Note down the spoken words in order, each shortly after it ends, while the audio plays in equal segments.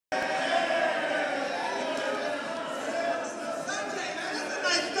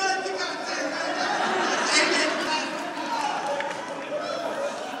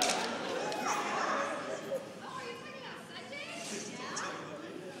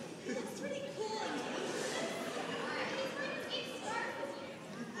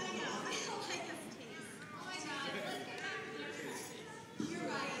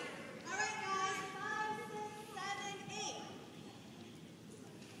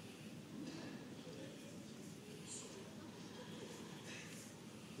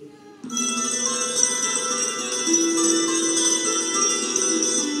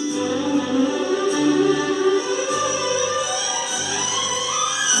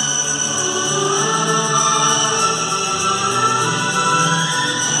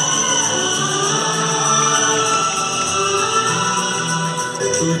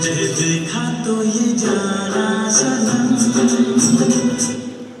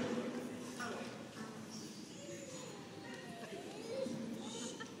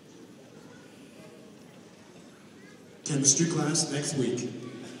Chemistry class next week.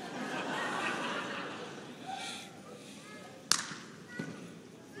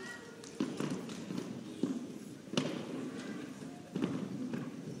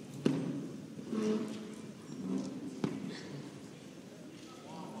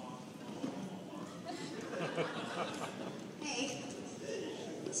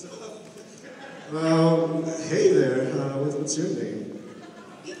 Hey there. What's your name?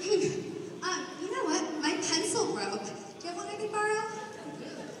 You know what? My pencil broke. Do you have one I can borrow?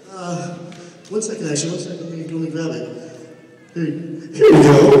 1 second, actually. 1 second. Let me grab it. Here you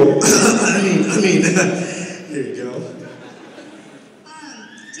go. I mean, here you go.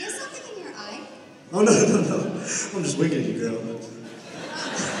 Do you have something in your eye? Oh, no. I'm just winking at you, girl.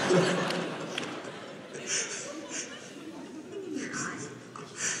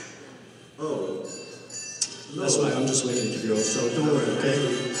 Oh. That's right, I'm just waiting at you, girl, so don't worry, okay?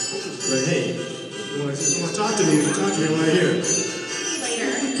 But hey, you want to talk to me, you can talk to me right here. Maybe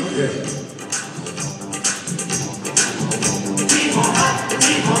later. Okay.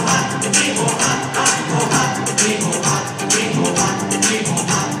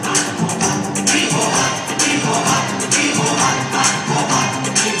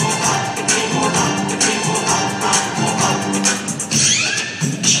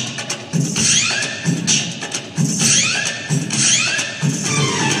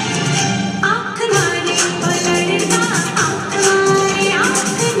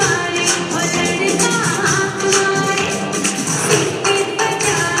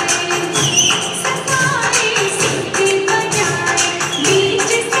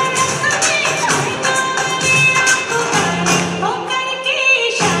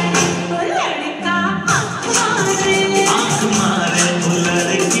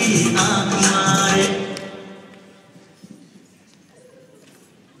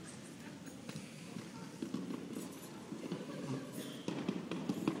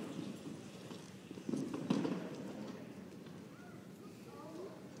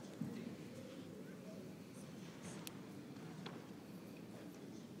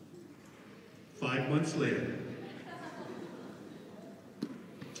 Months later.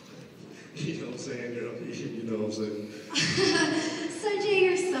 You know what I'm saying, girl? You know what I'm saying? Sanjay,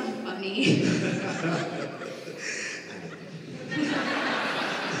 you're so funny.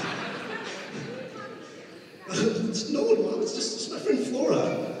 No, Mom, it's my friend Flora.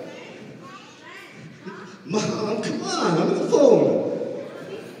 Mom, come on, I'm on the phone.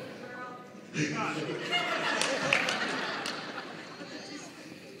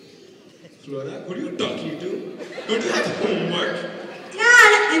 Flora, what are you talking to? Don't you have homework?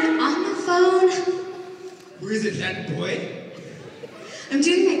 Dad, I'm on the phone. Who is it, that boy? I'm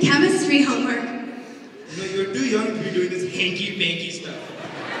doing my chemistry homework. You know, you're too young to be doing this hanky-panky stuff.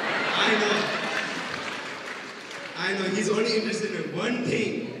 I know, he's only interested in one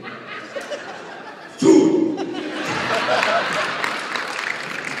thing. Food!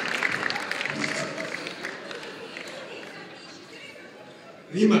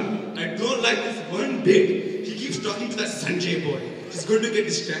 Rima, I don't like this one bit. He keeps talking to that Sanjay boy. He's going to get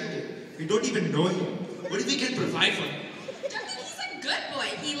distracted. We don't even know him. What if we can provide for him? He's a good boy.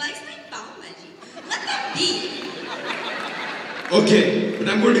 He likes my biology. Let that be. Okay, but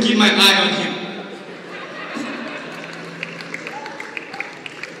I'm going to keep my eye on him.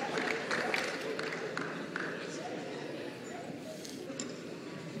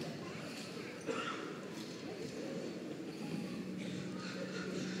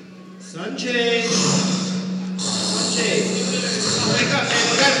 Sanjay! Sanjay! Oh, wake up, man.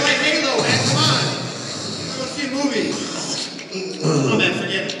 We gotta play Halo, man. Come on. We're gonna see a movie. Oh, man,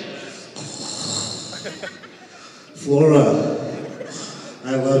 forget it. Flora, I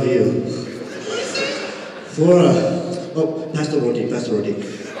love you. Flora. Oh, pass the roti.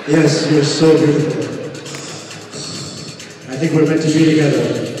 Yes, you're so beautiful. I think we're meant to be together.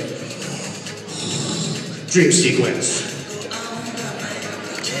 Dream sequence.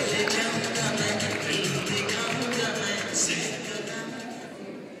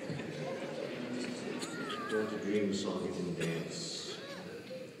 Dream song you can dance.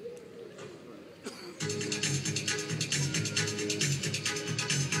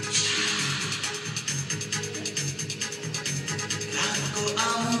 रात को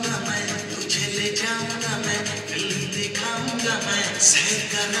आऊंगा मैं तुझे ले जाऊंगा मैं film दिखाऊंगा मैं सैर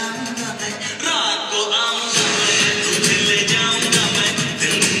कराऊंगा मैं रात को आऊंगा मैं तुझे ले जाऊंगा मैं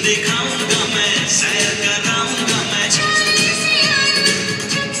फिल्म दिखाऊंगा मैं सैर कराऊंगा मैं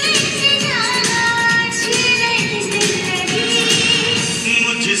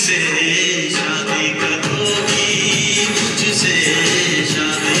मुझसे शादी करोगी मुझसे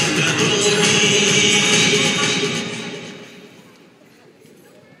शादी करोगी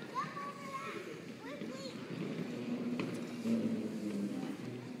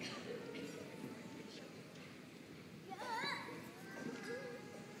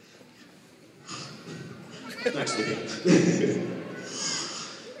Thanks, Nicky.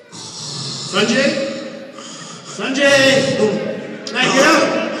 Sanjay? Sanjay! Now get up!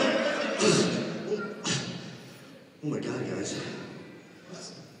 Oh my God, guys.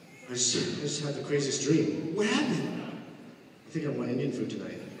 I just had the craziest dream. What happened? I think I want Indian food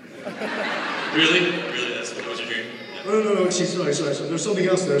tonight. Really? Really? That was your dream? No, sorry. There's something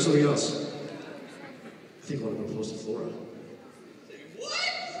else there, something else. I think I want to propose to Flora.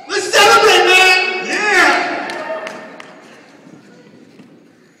 Let's celebrate, man! Yeah!